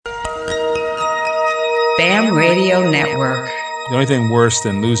BAM Radio Network. The only thing worse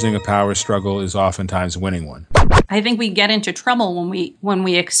than losing a power struggle is oftentimes winning one. I think we get into trouble when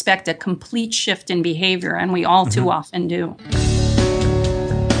we expect a complete shift in behavior, and we all too often do.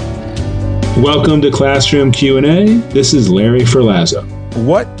 Welcome to Classroom Q&A. This is Larry Ferlazzo.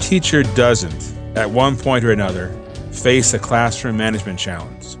 What teacher doesn't, at one point or another, face a classroom management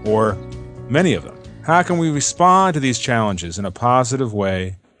challenge, or many of them? How can we respond to these challenges in a positive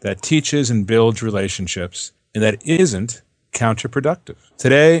way that teaches and builds relationships and that isn't counterproductive?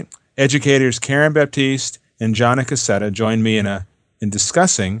 Today, educators Karen Baptiste and Gianna Cassetta join me in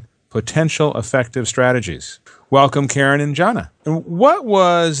discussing potential effective strategies. Welcome, Karen and Gianna. And what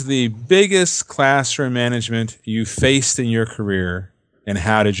was the biggest classroom management you faced in your career, and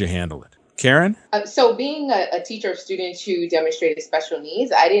how did you handle it? Karen? So being a teacher of students who demonstrated special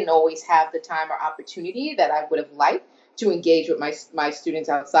needs, I didn't always have the time or opportunity that I would have liked to engage with my students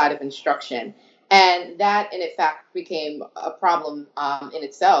outside of instruction. And that, in fact, became a problem in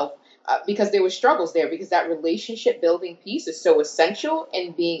itself because there were struggles there, because that relationship building piece is so essential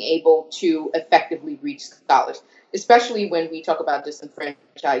in being able to effectively reach scholars, especially when we talk about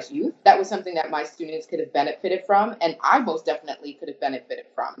disenfranchised youth. That was something that my students could have benefited from, and I most definitely could have benefited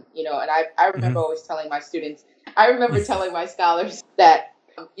from. And I remember always telling my students, telling my scholars that,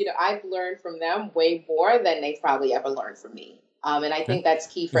 I've learned from them way more than they've probably ever learned from me. And I think that's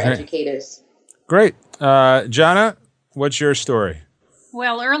key for educators. Great. Gianna, what's your story?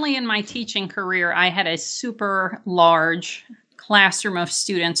 Well, early in my teaching career, I had a super large classroom of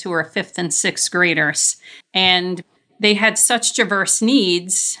students who were 5th and 6th graders. And they had such diverse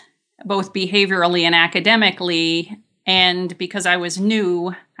needs, both behaviorally and academically. And because I was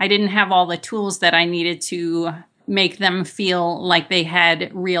new, I didn't have all the tools that I needed to make them feel like they had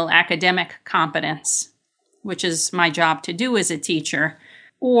real academic competence, which is my job to do as a teacher,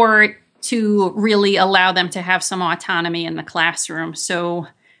 or to really allow them to have some autonomy in the classroom. So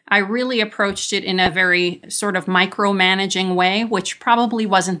I really approached it in a very sort of micromanaging way, which probably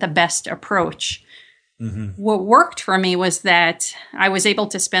wasn't the best approach. What worked for me was that I was able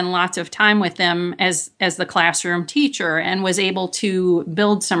to spend lots of time with them as the classroom teacher, and was able to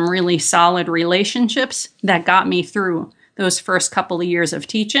build some really solid relationships that got me through those first couple of years of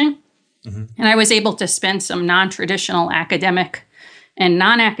teaching. And I was able to spend some non-traditional academic and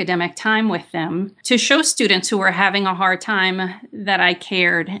non-academic time with them to show students who were having a hard time that I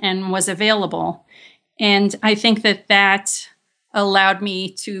cared and was available. And I think that allowed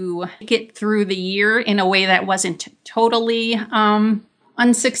me to get through the year in a way that wasn't totally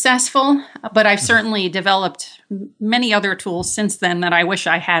unsuccessful, but I've certainly developed many other tools since then that I wish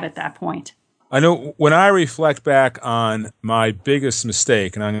I had at that point. I know when I reflect back on my biggest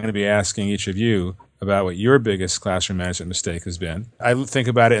mistake, and I'm going to be asking each of you about what your biggest classroom management mistake has been, I think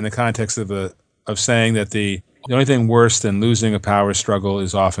about it in the context of saying that the only thing worse than losing a power struggle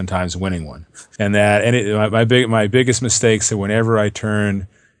is oftentimes winning one. And my biggest mistakes are whenever I turn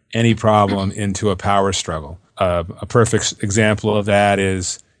any problem into a power struggle. A perfect example of that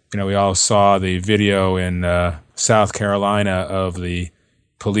is, we all saw the video in South Carolina of the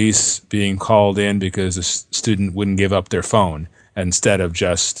police being called in because a student wouldn't give up their phone instead of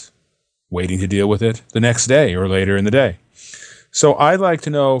just waiting to deal with it the next day or later in the day. So I'd like to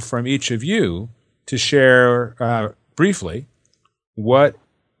know from each of you to share briefly what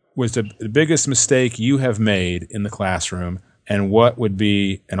was the biggest mistake you have made in the classroom, and what would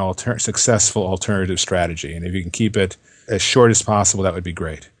be an successful alternative strategy. And if you can keep it as short as possible, that would be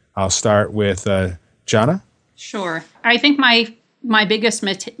great. I'll start with Gianna. Sure. I think my biggest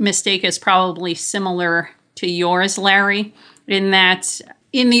mistake is probably similar to yours, Larry, in that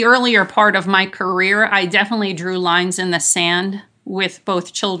in the earlier part of my career, I definitely drew lines in the sand with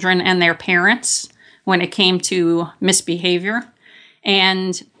both children and their parents when it came to misbehavior.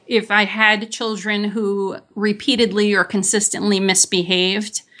 And if I had children who repeatedly or consistently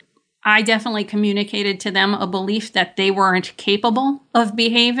misbehaved, I definitely communicated to them a belief that they weren't capable of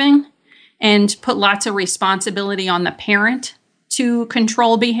behaving, and put lots of responsibility on the parent to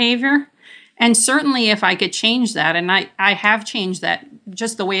control behavior. And certainly if I could change that, and I have changed that,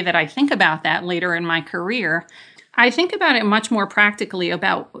 just the way that I think about that later in my career, I think about it much more practically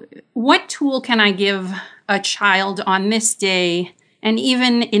about what tool can I give a child on this day, and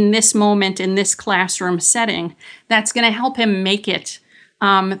even in this moment, in this classroom setting, that's going to help him make it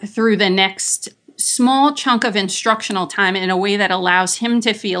through the next small chunk of instructional time in a way that allows him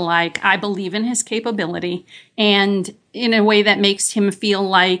to feel like I believe in his capability, and in a way that makes him feel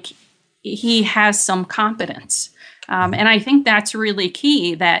like he has some competence. And I think that's really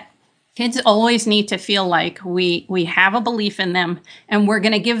key, that Kids always need to feel like we have a belief in them, and we're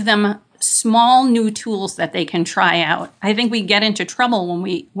going to give them small new tools that they can try out. I think we get into trouble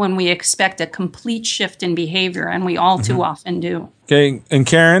when we expect a complete shift in behavior, and we all too often do. Okay, and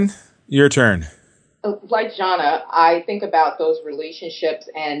Karen, your turn. Like Gianna, I think about those relationships,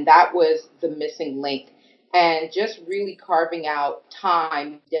 and that was the missing link. And just really carving out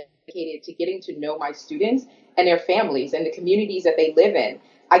time dedicated to getting to know my students and their families and the communities that they live in.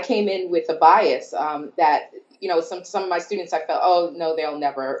 I came in with a bias that, some of my students, I felt, oh, no, they'll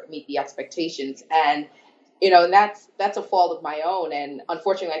never meet the expectations. And, and that's a fault of my own. And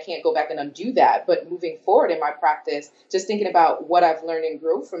unfortunately, I can't go back and undo that. But moving forward in my practice, just thinking about what I've learned and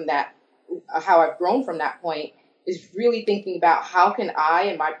grew from that, how I've grown from that point, is really thinking about how can I,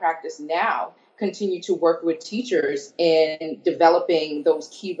 in my practice now, continue to work with teachers in developing those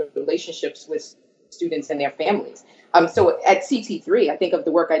key relationships with students and their families. So at CT3, I think of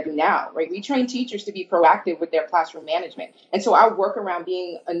the work I do now, right? We train teachers to be proactive with their classroom management. And so our work around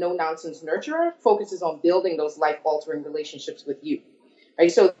being a no-nonsense nurturer focuses on building those life-altering relationships with youth, right?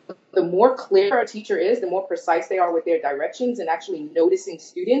 So the more clear a teacher is, the more precise they are with their directions and actually noticing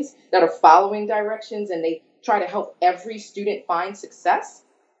students that are following directions, and they try to help every student find success,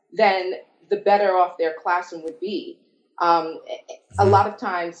 then the better off their classroom would be. A lot of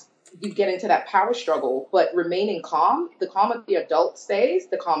times you get into that power struggle, but remaining calm, the calmer the adult stays,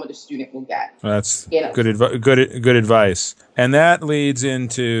 the calmer the student will get. That's good advice. And that leads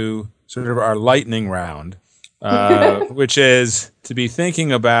into sort of our lightning round, which is to be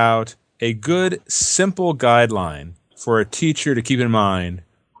thinking about a good, simple guideline for a teacher to keep in mind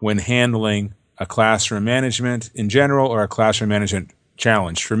when handling a classroom management in general or a classroom management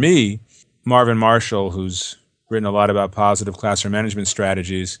challenge. For me, Marvin Marshall, who's written a lot about positive classroom management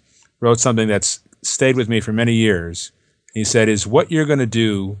strategies, wrote something that's stayed with me for many years. He said, is what you're going to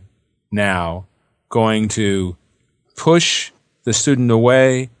do now going to push the student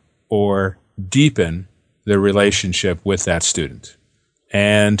away or deepen the relationship with that student?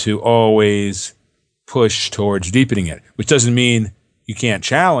 And to always push towards deepening it, which doesn't mean you can't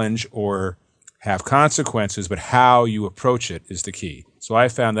challenge or have consequences, but how you approach it is the key. So I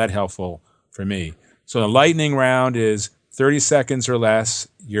found that helpful for me. So the lightning round is 30 seconds or less,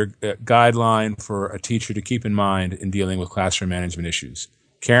 your guideline for a teacher to keep in mind in dealing with classroom management issues.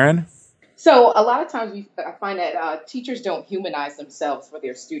 Karen? So a lot of times I find that teachers don't humanize themselves for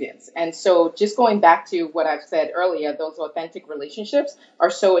their students. And so just going back to what I've said earlier, those authentic relationships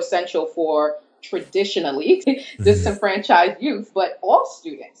are so essential for traditionally disenfranchised youth, but all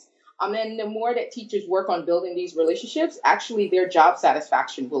students. And the more that teachers work on building these relationships, actually their job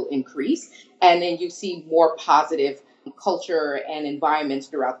satisfaction will increase. And then you see more positive culture and environments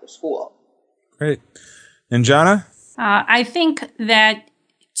throughout the school. Great. And Gianna? I think that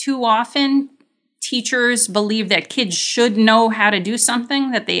too often teachers believe that kids should know how to do something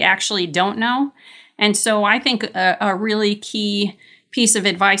that they actually don't know. And so I think a really key piece of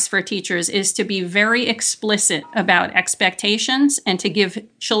advice for teachers is to be very explicit about expectations and to give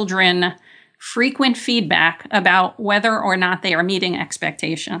children frequent feedback about whether or not they are meeting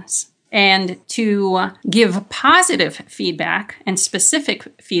expectations, and to give positive feedback and specific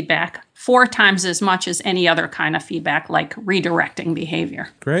feedback 4 times as much as any other kind of feedback, like redirecting behavior.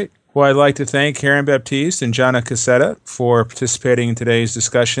 Great. Well, I'd like to thank Karen Baptiste and Gianna Cassetta for participating in today's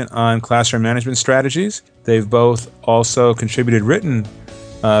discussion on classroom management strategies. They've both also contributed written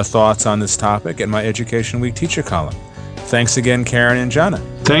thoughts on this topic at my Education Week teacher column. Thanks again, Karen and Gianna.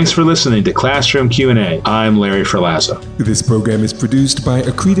 Thanks for listening to Classroom Q&A. I'm Larry Ferlazzo. This program is produced by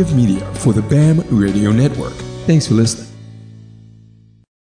Accretive Media for the BAM Radio Network. Thanks for listening.